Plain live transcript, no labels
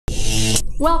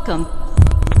Welcome.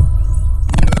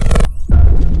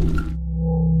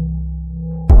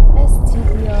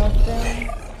 STPR thing.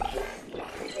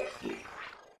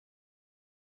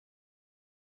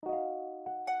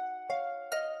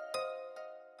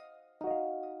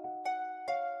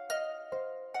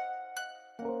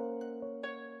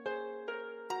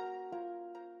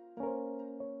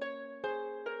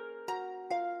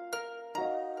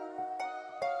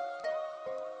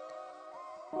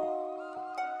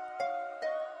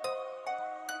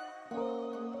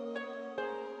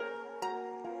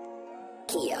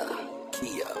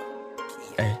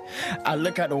 Ay, I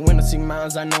look out the window, see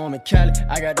mountains, I know I'm in Cali.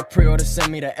 I got the pre-order,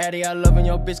 send me the Addy. I loving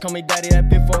your bitch, call me daddy. That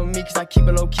bitch for me, cause I keep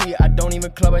it low key. I don't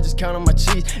even club, I just count on my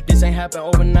cheese. This ain't happen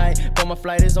overnight, but my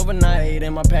flight is overnight.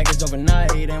 And my package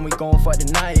overnight, and we gon' fuck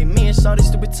tonight. Me and Shawty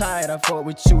stupid tired, I fuck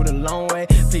with you the long way.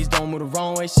 Please don't move the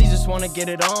wrong way, she just wanna get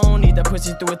it on. Need that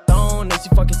pussy through a thong, then she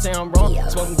fucking say I'm wrong.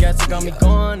 Smoking gas, it got me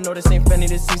gone. No, this ain't Fendi,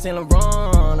 this is Saint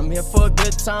Laurent. I'm here for a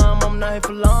good time, I'm not here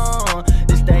for long.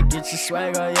 This that get your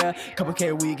swagger, yeah. Couple K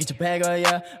a week, get your bag,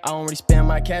 yeah. I don't really spend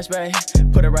my cash, babe.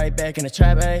 Put it right back in the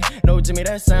trap, ayy. No, Jimmy,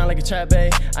 that sound like a trap,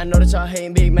 ayy. I know that y'all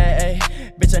hating Big Mac, ayy.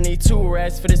 Bitch, I need 2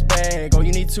 racks for this bag. Oh,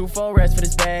 you need 2 4 racks for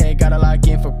this bag. Gotta lock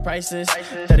in for prices.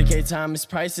 30K time is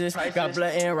prices. Got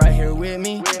blood in right here with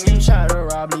me. You try to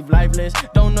rob, leave lifeless.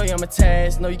 Don't know you, I'm a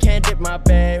task. No, you can't dip my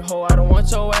bag. Ho, I don't want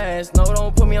your ass. No,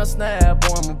 don't put me on snap.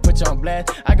 Boy, I'ma put you on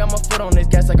blast. I got my foot on this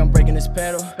gas like I'm breaking this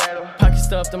pedal. Pocket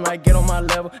stuffed, I'm like, get on my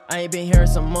level. I ain't been here in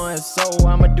some months, so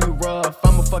I'ma do rough.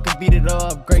 I'ma fucking beat it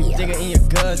up. Great digger in your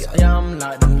guts. Yeah, I'm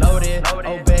locked and loaded.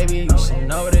 Oh, baby, you should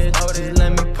know this. Just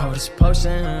let me pour this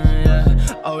potion, yeah.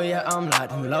 Oh, yeah, I'm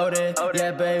locked and loaded.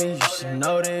 Yeah, baby, you should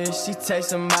know this. She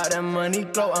texting about that money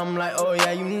glow. I'm like, oh,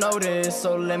 yeah, you know this.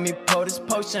 So let me pour this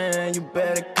potion. You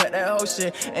better cut that whole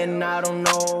shit. And I don't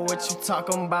know what you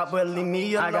talking about, but leave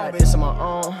me alone. I got this on my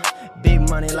own. Big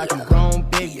money like I'm grown.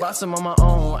 Big boss, I'm on my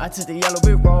own. I took the yellow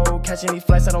brick road. Catching these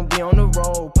flights, I don't be on the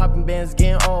road. Popping bands,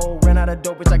 getting old. Ran out of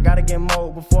dope, bitch, I gotta get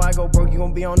more. Before I go broke, you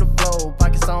gon' be on the floor.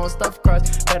 Pockets on, stuff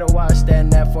crust. Better watch that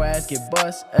net before ass get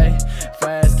bust, ayy. Before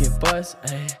ass get bust,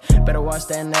 ayy. Better watch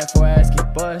that net before ass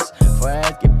get bust. Before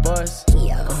ass get bust,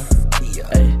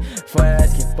 ayy. Before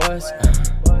ass get bust,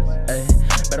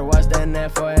 ayy. Better watch that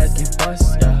net before ass get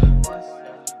bust, yeah.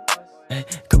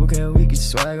 Ayy, couple K a week, get your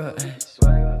swag up, ayy.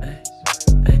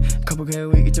 Couple K a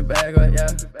week, get your bag up, yeah.